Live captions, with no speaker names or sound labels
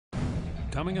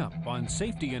Coming up on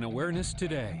Safety and Awareness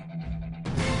Today.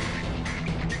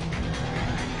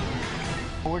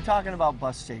 We're talking about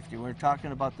bus safety. We're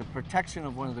talking about the protection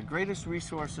of one of the greatest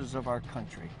resources of our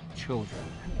country, children.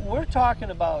 We're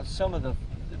talking about some of the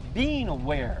being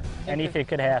aware. Anything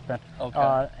could happen.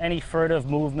 Okay. Any furtive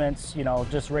movements,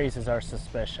 just raises our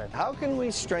suspicion. How can we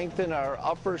strengthen our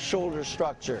upper shoulder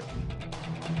structure?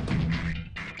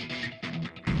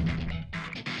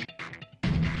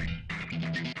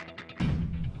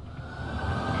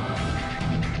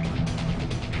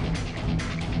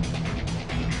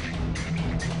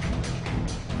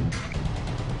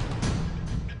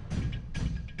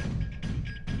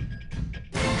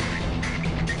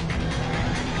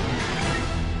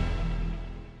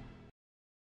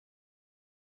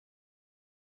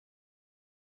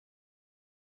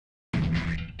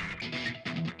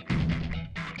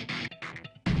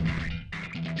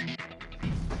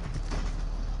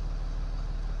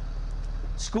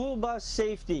 School bus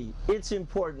safety, it's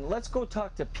important. Let's go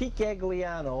talk to Pete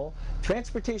Gagliano,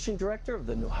 Transportation Director of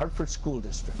the New Hartford School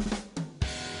District.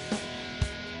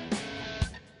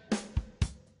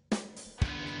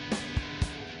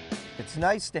 It's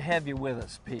nice to have you with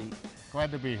us, Pete.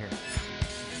 Glad to be here.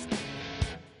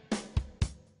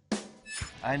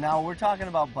 And now we're talking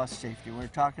about bus safety. We're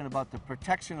talking about the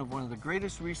protection of one of the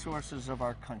greatest resources of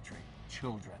our country,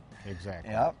 children.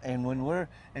 Exactly. Yeah,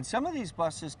 and some of these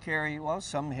buses carry, well,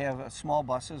 some have small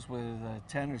buses with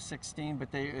 10 or 16, but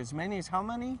as many as how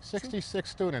many? 66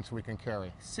 students we can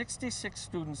carry. 66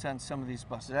 students on some of these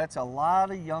buses. That's a lot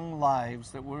of young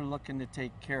lives that we're looking to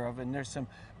take care of, and there's some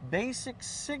basic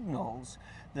signals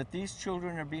that these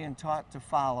children are being taught to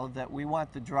follow that we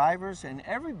want the drivers and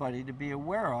everybody to be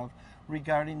aware of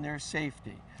regarding their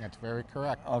safety. That's very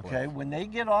correct. Okay, Cliff. when they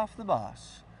get off the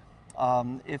bus,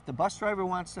 if the bus driver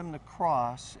wants them to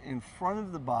cross in front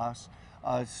of the bus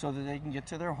so that they can get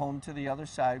to their home to the other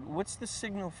side, what's the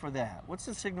signal for that? What's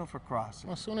the signal for crossing?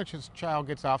 Well, as soon as your child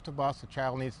gets off the bus, the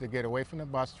child needs to get away from the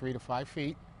bus 3 to 5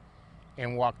 feet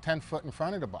and walk 10 foot in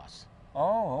front of the bus.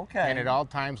 Oh, okay. And at all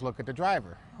times look at the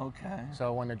driver. Okay.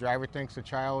 So when the driver thinks the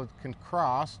child can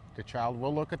cross, the child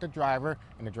will look at the driver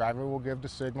and the driver will give the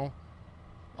signal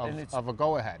of a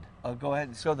go-ahead. Go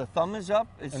ahead. So the thumb is up.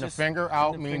 And the finger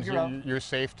out means you're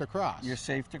safe to cross. You're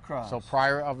safe to cross. So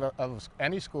prior of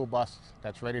any school bus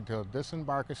that's ready to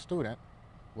disembark a student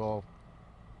will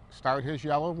start his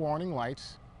yellow warning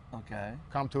lights, okay,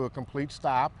 come to a complete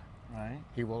stop. Right.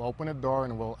 He will open the door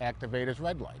and will activate his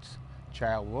red lights.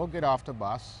 Child will get off the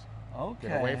bus, okay,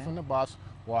 get away from the bus,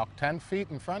 walk 10 feet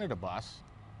in front of the bus,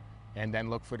 and then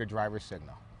look for the driver's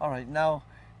signal. All right. Now,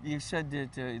 you said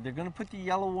that they're going to put the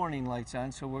yellow warning lights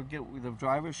on, so the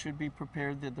driver should be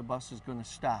prepared that the bus is going to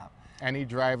stop. Any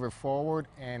driver forward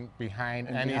and behind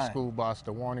any school bus,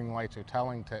 the warning lights are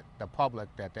telling the public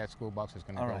that that school bus is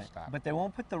going to go stop. But they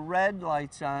won't put the red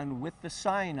lights on with the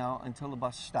sign out until the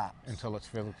bus stops. Until it's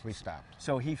physically stopped.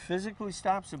 So he physically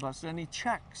stops the bus, then he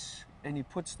checks, and he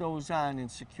puts those on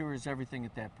and secures everything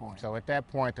at that point. So at that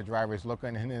point, the driver is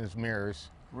looking in his mirrors,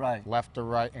 right, left to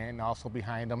right, and also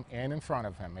behind him and in front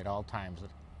of him at all times.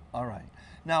 All right.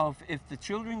 Now, if the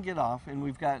children get off, and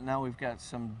we've got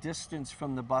some distance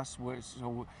from the bus,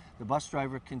 so the bus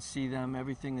driver can see them,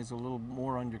 everything is a little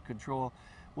more under control.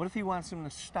 What if he wants them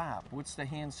to stop? What's the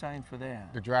hand sign for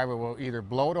that? The driver will either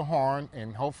blow the horn,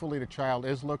 and hopefully the child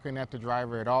is looking at the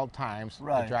driver at all times.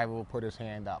 Right. The driver will put his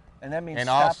hand up. And that means and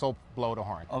stop. also blow the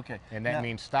horn. Okay. And that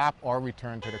means stop or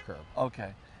return to the curb.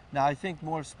 Okay. Now, I think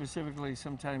more specifically,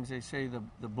 sometimes they say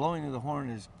the blowing of the horn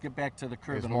is get back to the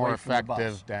curb It's and more away from the bus.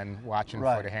 effective than watching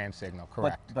for the hand signal.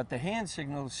 Correct. But the hand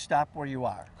signal is stop where you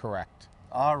are. Correct.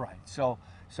 All right. So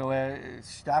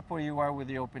stop where you are with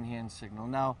the open hand signal.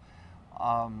 Now,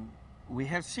 we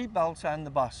have seat belts on the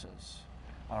buses.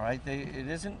 All right. It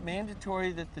isn't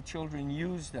mandatory that the children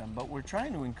use them, but we're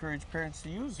trying to encourage parents to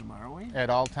use them, aren't we? At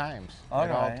all times. All at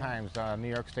right. all times. New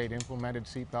York State implemented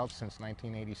seat belts since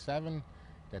 1987.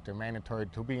 That they're mandatory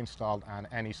to be installed on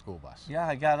any school bus. Yeah,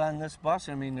 I got on this bus.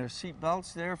 I mean, there's seat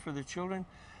belts there for the children.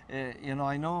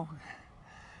 I know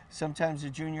sometimes the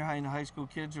junior high and high school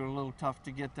kids are a little tough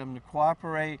to get them to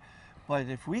cooperate, but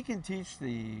if we can teach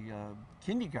the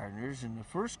kindergartners and the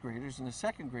first graders and the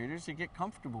second graders to get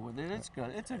comfortable with it, it's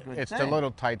good. It's a good thing. It's the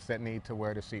little tights that need to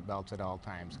wear the seat belts at all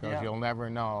times, because you'll never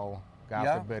know,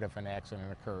 God forbid, if an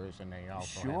accident occurs and they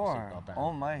also have a seat belt on.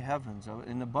 Oh my heavens!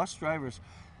 And the bus drivers,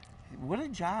 what a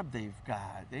job they've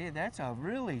got. That's a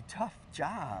really tough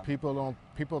job.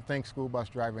 People think school bus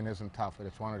driving isn't tough.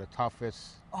 It's one of the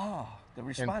toughest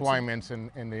The employments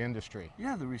in the industry.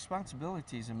 Yeah, the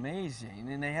responsibility is amazing,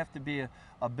 and they have to be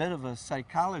a bit of a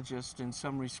psychologist in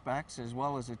some respects, as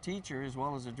well as a teacher, as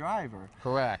well as a driver.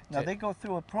 Correct. Now they go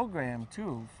through a program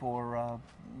too for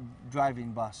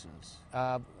driving buses.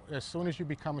 As soon as you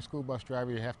become a school bus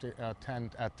driver, you have to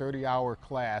attend a 30-hour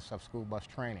class of school bus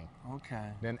training. Okay.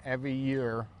 Then every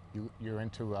year you're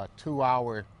into a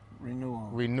 2-hour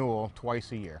renewal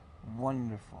twice a year.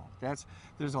 Wonderful.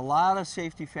 There's a lot of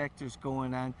safety factors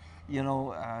going on. You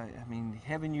know, I mean,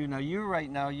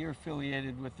 you're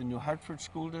affiliated with the New Hartford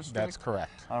School District? That's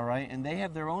correct. All right, and they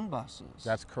have their own buses.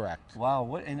 That's correct.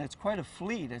 Wow, and it's quite a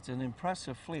fleet. It's an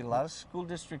impressive fleet. A lot of school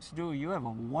districts do. You have a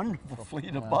wonderful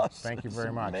fleet of buses. Thank you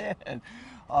very much. Man,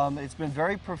 it's been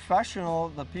very professional,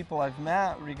 the people I've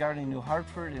met regarding New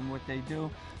Hartford and what they do.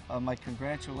 My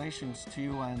congratulations to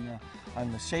you on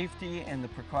the safety and the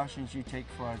precautions you take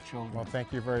for our children. Well,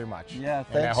 thank you very much. Yeah,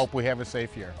 thanks. And I hope we have a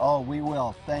safe year. Oh, we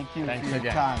will. Thank you Thanks for your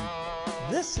again. time.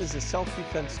 This is a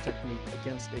self-defense technique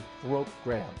against a throat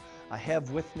grab. I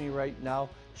have with me right now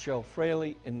Cheryl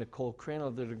Fraley and Nicole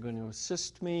Crandall that are going to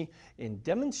assist me in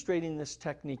demonstrating this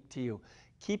technique to you.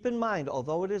 Keep in mind,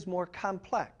 although it is more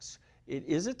complex, it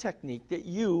is a technique that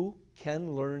you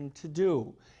can learn to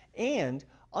do. And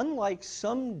unlike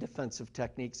some defensive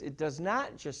techniques, it does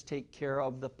not just take care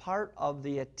of the part of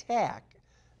the attack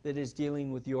that is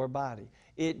dealing with your body.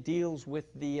 It deals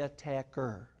with the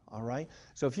attacker, all right?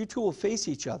 So if you two will face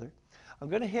each other, I'm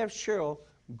going to have Cheryl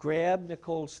grab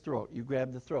Nicole's throat. You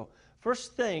grab the throat.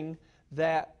 First thing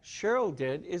that Cheryl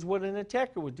did is what an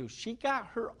attacker would do. She got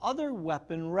her other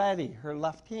weapon ready, her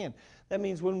left hand. That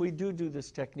means when we do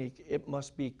this technique, it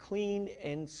must be clean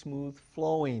and smooth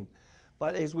flowing.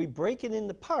 But as we break it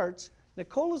into parts,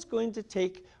 Nicole is going to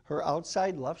take her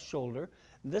outside left shoulder.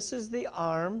 This is the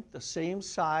arm, the same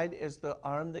side as the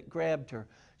arm that grabbed her.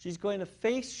 She's going to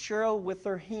face Cheryl with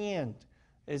her hand,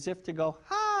 as if to go,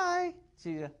 hi.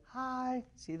 See that? Hi.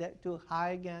 See that? Do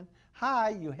hi again. Hi,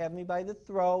 you have me by the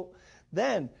throat.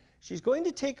 Then she's going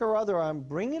to take her other arm,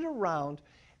 bring it around,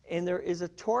 and there is a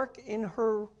torque in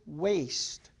her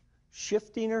waist,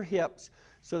 shifting her hips,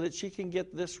 so that she can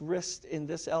get this wrist and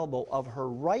this elbow of her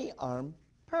right arm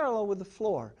parallel with the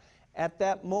floor. At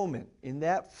that moment, in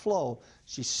that flow,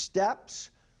 she steps,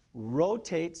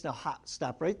 rotates. Now,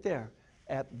 stop right there.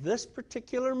 At this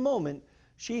particular moment,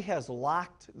 she has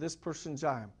locked this person's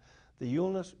arm. The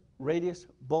ulnar, radius,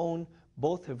 bone,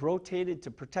 both have rotated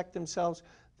to protect themselves.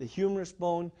 The humerus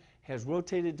bone has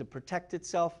rotated to protect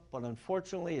itself, but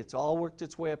unfortunately it's all worked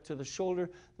its way up to the shoulder.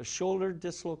 The shoulder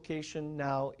dislocation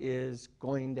now is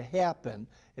going to happen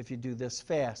if you do this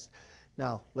fast.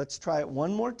 Now let's try it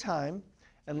one more time,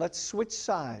 and let's switch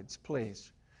sides,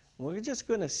 please. We're just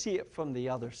going to see it from the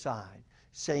other side.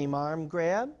 Same arm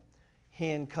grab,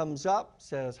 hand comes up,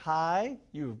 says hi,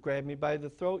 you've grabbed me by the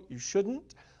throat, you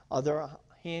shouldn't. Other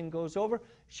hand goes over,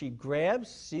 she grabs,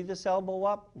 see this elbow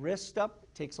up, wrist up,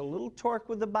 takes a little torque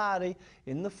with the body.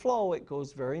 In the flow, it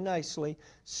goes very nicely,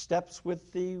 steps with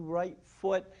the right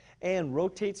foot, and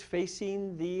rotates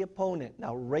facing the opponent.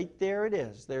 Now, right there it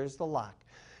is. There's the lock.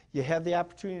 You have the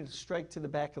opportunity to strike to the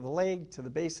back of the leg, to the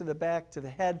base of the back, to the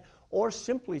head, or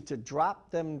simply to drop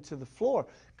them to the floor.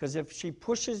 Because if she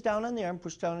pushes down on the arm,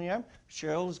 push down on the arm,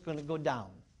 Cheryl's going to go down,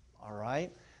 all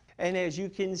right? And as you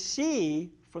can see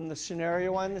from the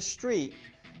scenario on the street,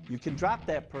 you can drop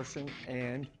that person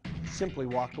and simply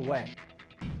walk away.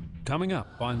 Coming up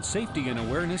on Safety and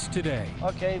Awareness Today.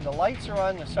 Okay, the lights are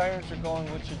on, the sirens are going.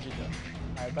 What should you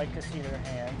do? I'd like to see their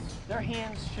hands. Their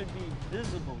hands should be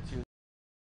visible to you.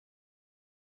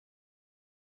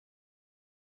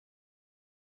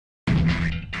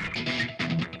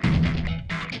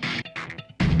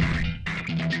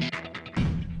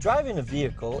 Driving a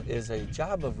vehicle is a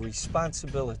job of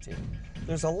responsibility.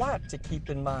 There's a lot to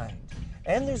keep in mind.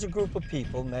 And there's a group of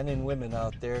people, men and women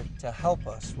out there, to help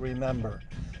us remember.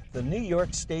 The New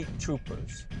York State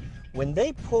Troopers. When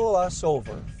they pull us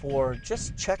over for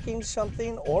just checking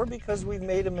something or because we've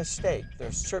made a mistake,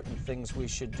 there's certain things we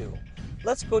should do.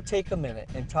 Let's go take a minute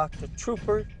and talk to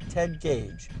Trooper Ted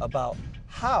Gage about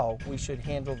how we should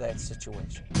handle that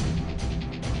situation.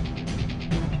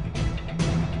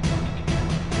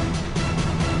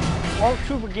 Well,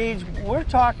 Trooper Gage, we're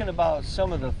talking about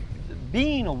some of the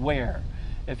being aware.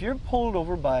 If you're pulled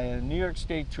over by a New York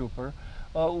State Trooper,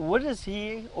 what does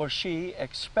he or she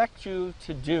expect you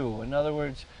to do? In other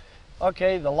words,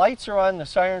 okay, the lights are on, the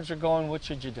sirens are going, what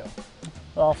should you do?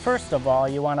 Well, first of all,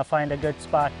 you want to find a good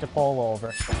spot to pull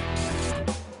over.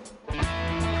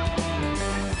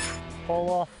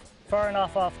 pull far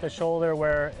enough off the shoulder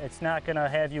where it's not going to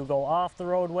have you go off the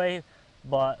roadway,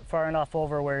 but far enough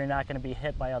over where you're not going to be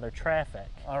hit by other traffic.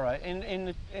 All right,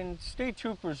 and state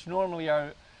troopers normally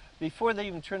are, before they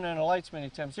even turn on the lights many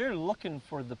times, they're looking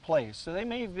for the place. So they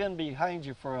may have been behind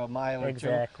you for a mile or two.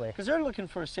 Exactly. Because they're looking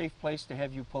for a safe place to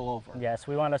have you pull over. Yes,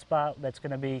 we want a spot that's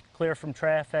going to be clear from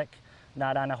traffic,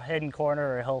 not on a hidden corner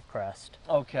or a hill crest.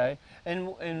 Okay,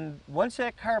 and once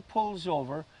that car pulls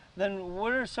over, then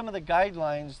what are some of the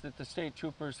guidelines that the state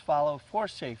troopers follow for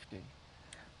safety?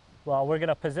 Well, we're going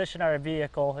to position our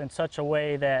vehicle in such a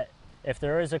way that if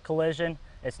there is a collision,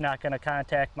 it's not going to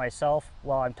contact myself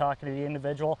while I'm talking to the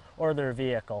individual or their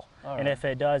vehicle. And if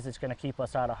it does, it's going to keep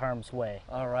us out of harm's way.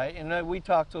 All right, and we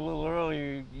talked a little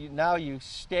earlier, now you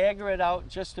stagger it out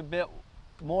just a bit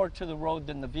more to the road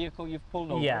than the vehicle you've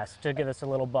pulled over. Yes, to give us a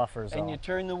little buffer zone. And you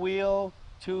turn the wheel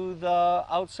to the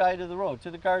outside of the road,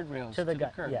 to the guardrails, to the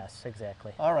curb. Yes,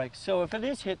 exactly. All right, so if it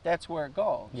is hit, that's where it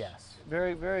goes. Yes.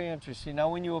 Very, very interesting. Now,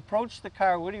 when you approach the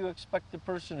car, what do you expect the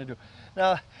person to do?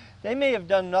 Now, they may have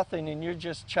done nothing and you're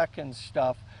just checking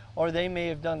stuff, or they may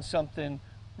have done something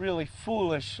really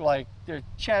foolish, like they're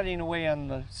chatting away on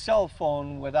the cell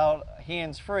phone without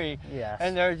hands-free. Yes.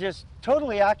 And they're just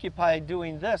totally occupied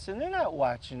doing this, and they're not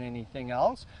watching anything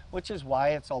else, which is why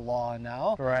it's a law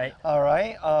now. Right. All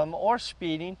right, or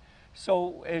speeding.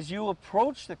 So as you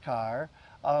approach the car,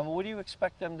 what do you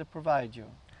expect them to provide you?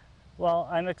 Well,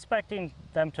 I'm expecting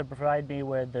them to provide me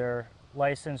with their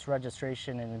license,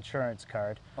 registration, and insurance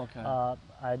card. Okay.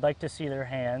 I'd like to see their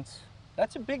hands.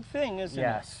 That's a big thing, isn't it?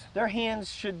 Yes. Their hands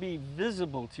should be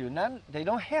visible to you. They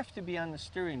don't have to be on the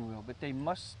steering wheel, but they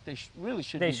really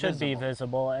should be visible. They should be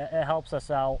visible. It helps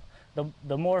us out.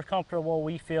 The more comfortable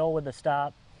we feel with the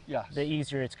stop, yes, the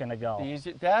easier it's going to go.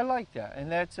 I like that,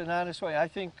 and that's an honest way. I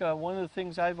think one of the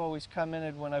things I've always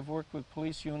commented when I've worked with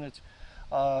police units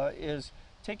is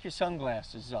take your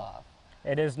sunglasses off.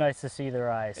 It is nice to see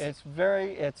their eyes.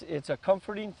 It's a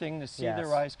comforting thing to see Yes.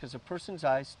 their eyes, because a person's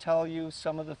eyes tell you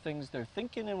some of the things they're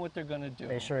thinking and what they're going to do.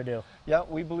 They sure do. Yeah,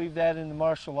 we believe that in the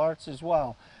martial arts as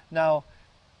well. Now,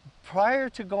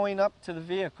 prior to going up to the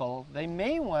vehicle, they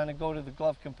may want to go to the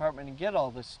glove compartment and get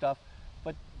all this stuff,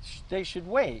 but they should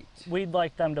wait. We'd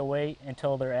like them to wait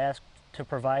until they're asked to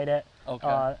provide it.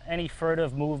 Okay. Any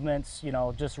furtive movements,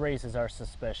 just raises our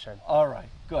suspicion. All right,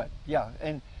 good. Yeah,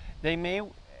 and they may,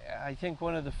 I think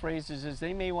one of the phrases is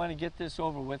they may want to get this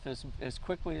over with as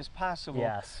quickly as possible.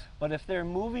 Yes. But if they're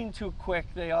moving too quick,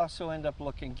 they also end up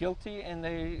looking guilty, and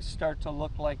they start to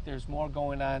look like there's more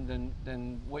going on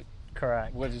than what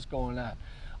is going on.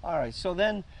 All right, so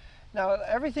then, now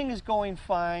everything is going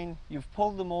fine. You've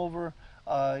pulled them over.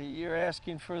 You're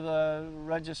asking for the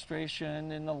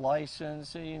registration and the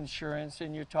license and the insurance,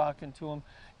 and you're talking to them.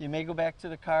 You may go back to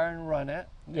the car and run it.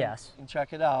 Yes. And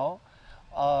check it out.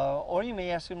 Or you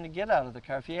may ask them to get out of the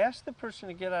car. If you ask the person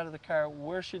to get out of the car,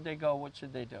 where should they go? What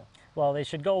should they do? Well, they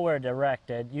should go where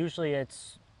directed. Usually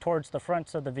it's towards the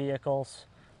fronts of the vehicles,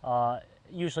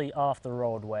 usually off the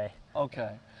roadway.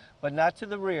 Okay, but not to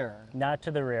the rear. Not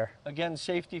to the rear. Again,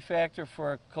 safety factor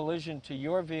for a collision to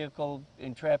your vehicle,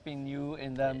 entrapping you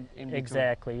and them in between.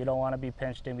 Exactly. You don't want to be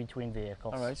pinched in between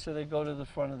vehicles. All right, so they go to the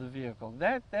front of the vehicle.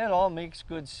 That all makes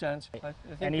good sense. I think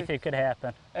Anything could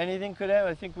happen. Anything could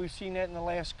happen. I think we've seen that in the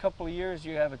last couple of years.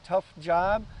 You have a tough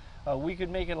job. We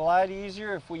could make it a lot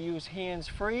easier if we use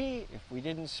hands-free, if we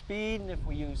didn't speed, and if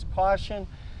we use caution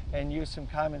and use some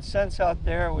common sense out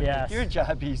there. It would make your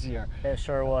job easier. It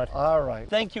sure would. All right.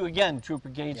 Thank you again, Trooper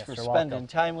Gage, for spending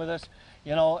time with us,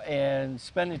 and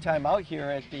spending time out here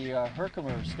at the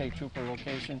Herkimer State Trooper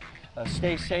location.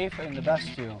 Stay safe, and the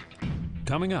best to you.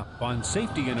 Coming up on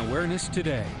Safety and Awareness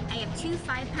Today. I have 2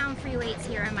 5-pound free weights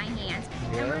here in my hands,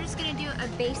 and we're just going to do a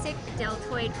basic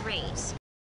deltoid raise.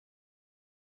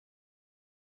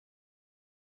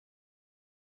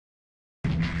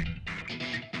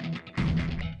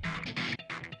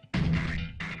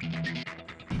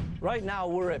 Right now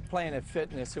we're at Planet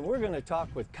Fitness, and we're going to talk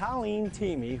with Colleen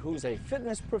Teamy, who's a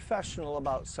fitness professional,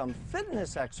 about some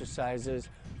fitness exercises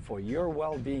for your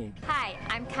well-being. Hi,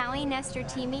 I'm Colleen Nestor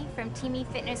Teamy from Teamy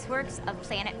Fitness Works of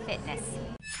Planet Fitness.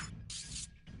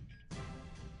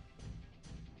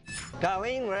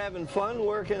 Colleen, we're having fun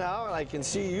working out. I can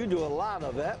see you do a lot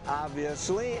of it,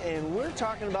 obviously, and we're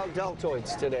talking about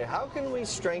deltoids today. How can we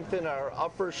strengthen our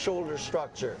upper shoulder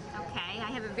structure? Okay,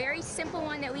 I have a very simple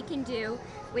one that we can do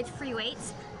with free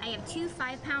weights. I have 2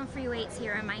 5-pound free weights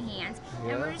here in my hands,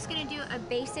 and we're just going to do a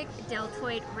basic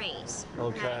deltoid raise.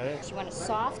 Okay. So you want a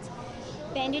soft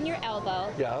bend in your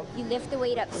elbow. Yeah. You lift the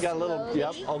weight up You got a little,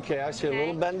 slowly. okay, I see a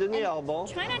little bend in the And elbow.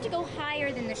 Try not to go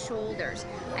higher than the shoulders.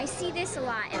 I see this a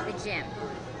lot at the gym.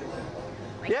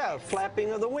 Like yeah, this.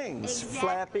 flapping of the wings. Exactly,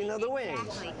 flapping of the wings.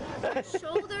 Exactly.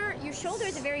 Your shoulder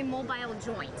is a very mobile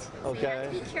joint. So you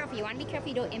have to be careful. You want to be careful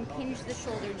you don't impinge the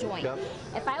shoulder joint. Yep.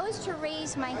 If I was to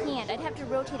raise my hand, I'd have to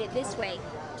rotate it this way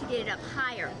to get it up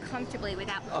higher comfortably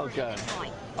without hurting the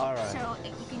joint. All right. So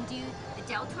you can do the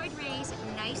deltoid raise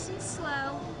nice and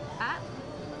slow, up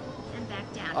and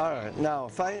back down. All right. Now,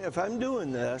 if I'm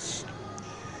doing this,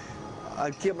 I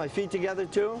keep my feet together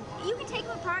too? You can take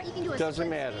them apart. You can do a Doesn't split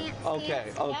matter. stance.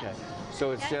 Okay, okay. Yep.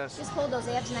 So it's Yep. just hold those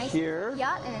abs nice. here.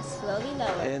 Yeah, and then slowly lower.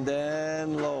 And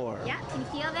then lower. Yeah, can you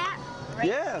feel that? Right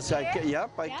Yes, here. I can.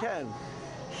 Yep, I can.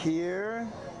 Here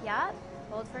Yep.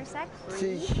 Hold for a sec. to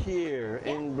Breathe. here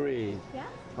and breathe. Yeah.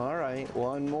 All right,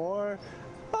 one more.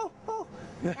 Oh, oh.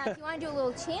 Now, if you want to do a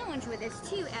little challenge with this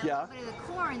too, add a little bit of the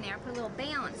core in there, put a little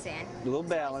balance in. A little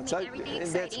balance. Make everything And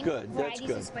exciting. that's good. That's Variety's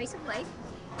good. the spice of life.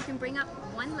 You can bring up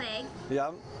one leg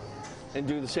Yep. And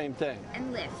do the same thing.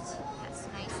 and lift. That's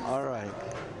nice. And All right.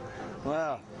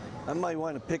 Well, I might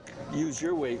want to use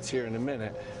your weights here in a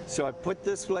minute. So I put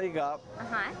this leg up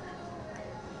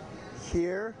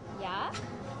here Yeah.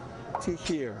 to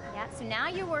here. Yeah. So now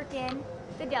you're working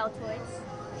the deltoids.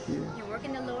 Here. You're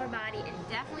working the lower body and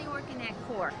definitely working that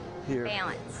core. Here.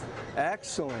 Balance.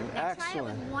 Excellent, Now try it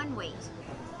with excellent. one weight.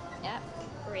 Yep.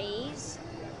 Raise.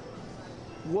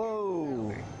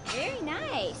 Whoa. Very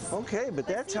nice. Okay, but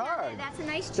that's see, now hard. That's a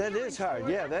nice That challenge is to hard.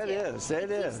 work Yeah, on that too. is. That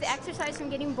It is. keeps the exercise from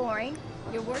getting boring.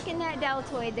 You're working that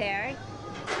deltoid there.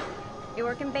 You're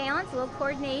working balance, a little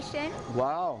coordination.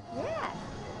 Wow. Yeah.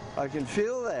 I can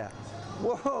feel that.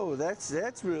 Whoa,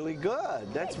 that's really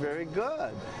good. That's very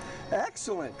good.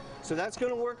 Excellent. So that's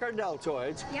going to work our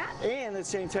deltoids. Yeah. And at the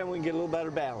same time, we can get a little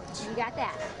better balance. You got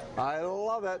that. I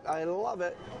love it. I love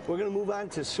it. We're going to move on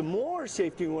to some more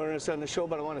safety awareness on the show,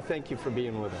 but I want to thank you for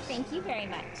being with us. Thank you very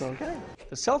much. Okay.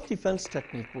 The self-defense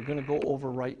technique we're going to go over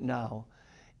right now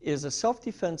is a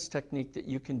self-defense technique that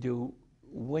you can do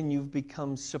when you've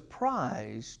become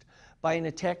surprised by an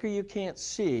attacker you can't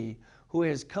see who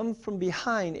has come from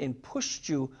behind and pushed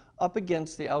you up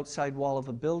against the outside wall of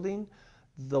a building,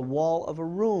 the wall of a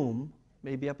room,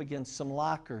 maybe up against some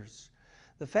lockers.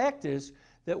 The fact is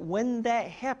that when that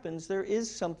happens, there is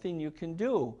something you can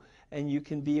do and you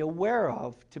can be aware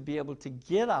of to be able to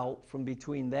get out from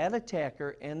between that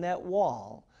attacker and that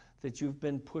wall that you've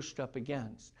been pushed up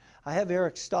against. I have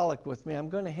Eric Stolick with me. I'm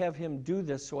going to have him do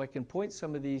this so I can point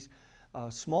some of these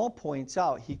small points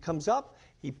out. He comes up,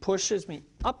 he pushes me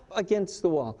up against the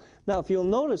wall. Now, if you'll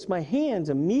notice, my hands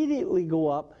immediately go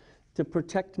up to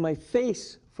protect my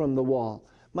face from the wall.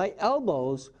 My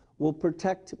elbows will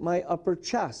protect my upper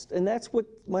chest, and that's what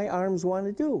my arms want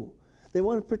to do. They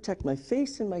want to protect my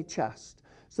face and my chest,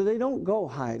 so they don't go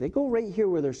high. They go right here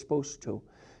where they're supposed to.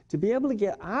 To be able to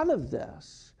get out of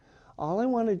this, all I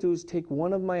want to do is take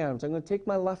one of my arms. I'm going to take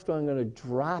my left one, I'm going to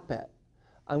drop it.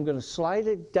 I'm going to slide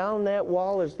it down that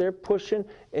wall as they're pushing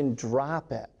and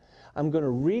drop it. I'm going to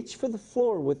reach for the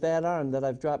floor with that arm that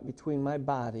I've dropped between my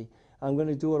body. I'm going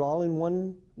to do it all in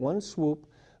one swoop,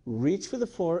 reach for the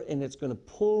floor, and it's going to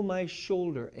pull my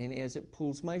shoulder. And as it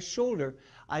pulls my shoulder,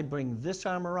 I bring this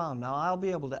arm around. Now I'll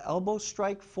be able to elbow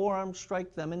strike, forearm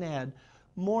strike them and add.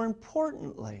 More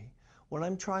importantly, what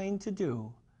I'm trying to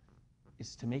do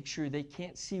is to make sure they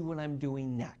can't see what I'm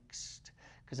doing next,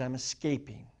 because I'm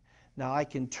escaping. Now I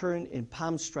can turn and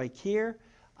palm strike here.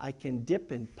 I can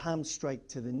dip and palm strike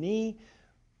to the knee,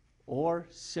 or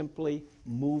simply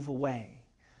move away.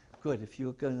 Good, if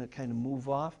you're going to kind of move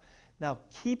off. Now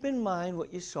keep in mind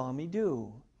what you saw me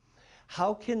do.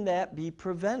 How can that be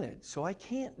prevented so I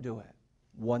can't do it?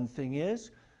 One thing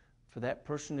is for that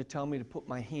person to tell me to put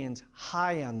my hands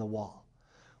high on the wall.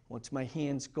 Once my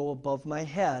hands go above my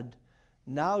head,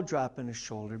 now dropping a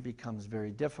shoulder becomes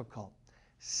very difficult.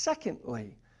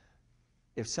 Secondly,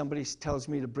 if somebody tells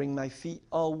me to bring my feet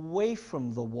away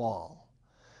from the wall,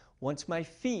 once my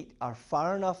feet are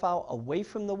far enough out away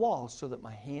from the wall so that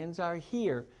my hands are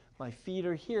here, my feet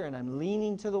are here, and I'm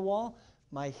leaning to the wall,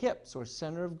 my hips, or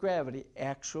center of gravity,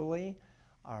 actually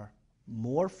are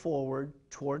more forward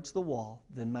towards the wall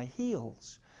than my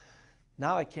heels.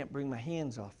 Now I can't bring my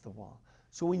hands off the wall.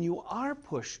 So when you are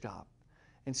pushed up,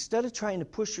 instead of trying to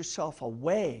push yourself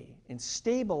away and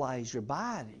stabilize your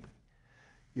body,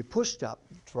 you're pushed up,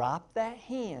 drop that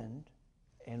hand,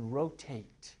 and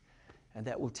rotate. And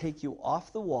that will take you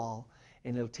off the wall,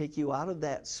 and it'll take you out of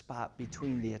that spot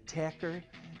between the attacker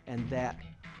and that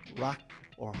rock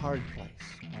or hard place,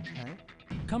 okay?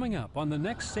 Coming up on the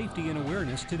next Safety and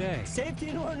Awareness Today. Safety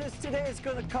and Awareness Today is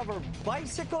going to cover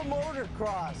bicycle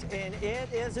motocross, and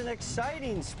it is an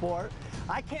exciting sport.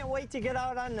 I can't wait to get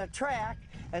out on the track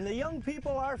And the young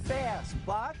people are fast,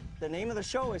 but the name of the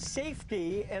show is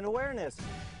Safety and Awareness.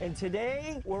 And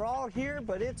today we're all here,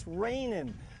 but it's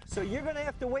raining. So you're gonna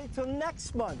have to wait till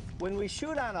next month when we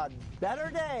shoot on a better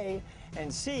day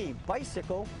and see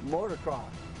bicycle motocross.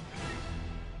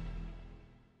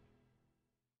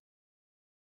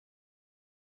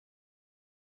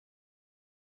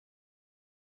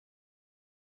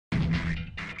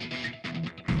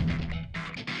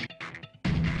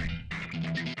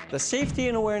 The Safety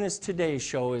and Awareness Today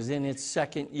show is in its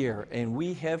second year, and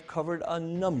we have covered a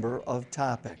number of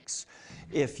topics.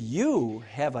 If you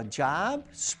have a job,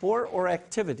 sport, or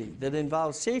activity that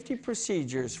involves safety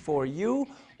procedures for you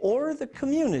or the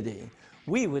community,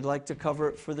 we would like to cover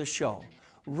it for the show.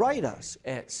 Write us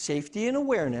at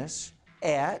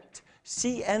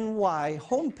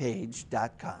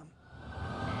safetyandawareness@cnyhomepage.com.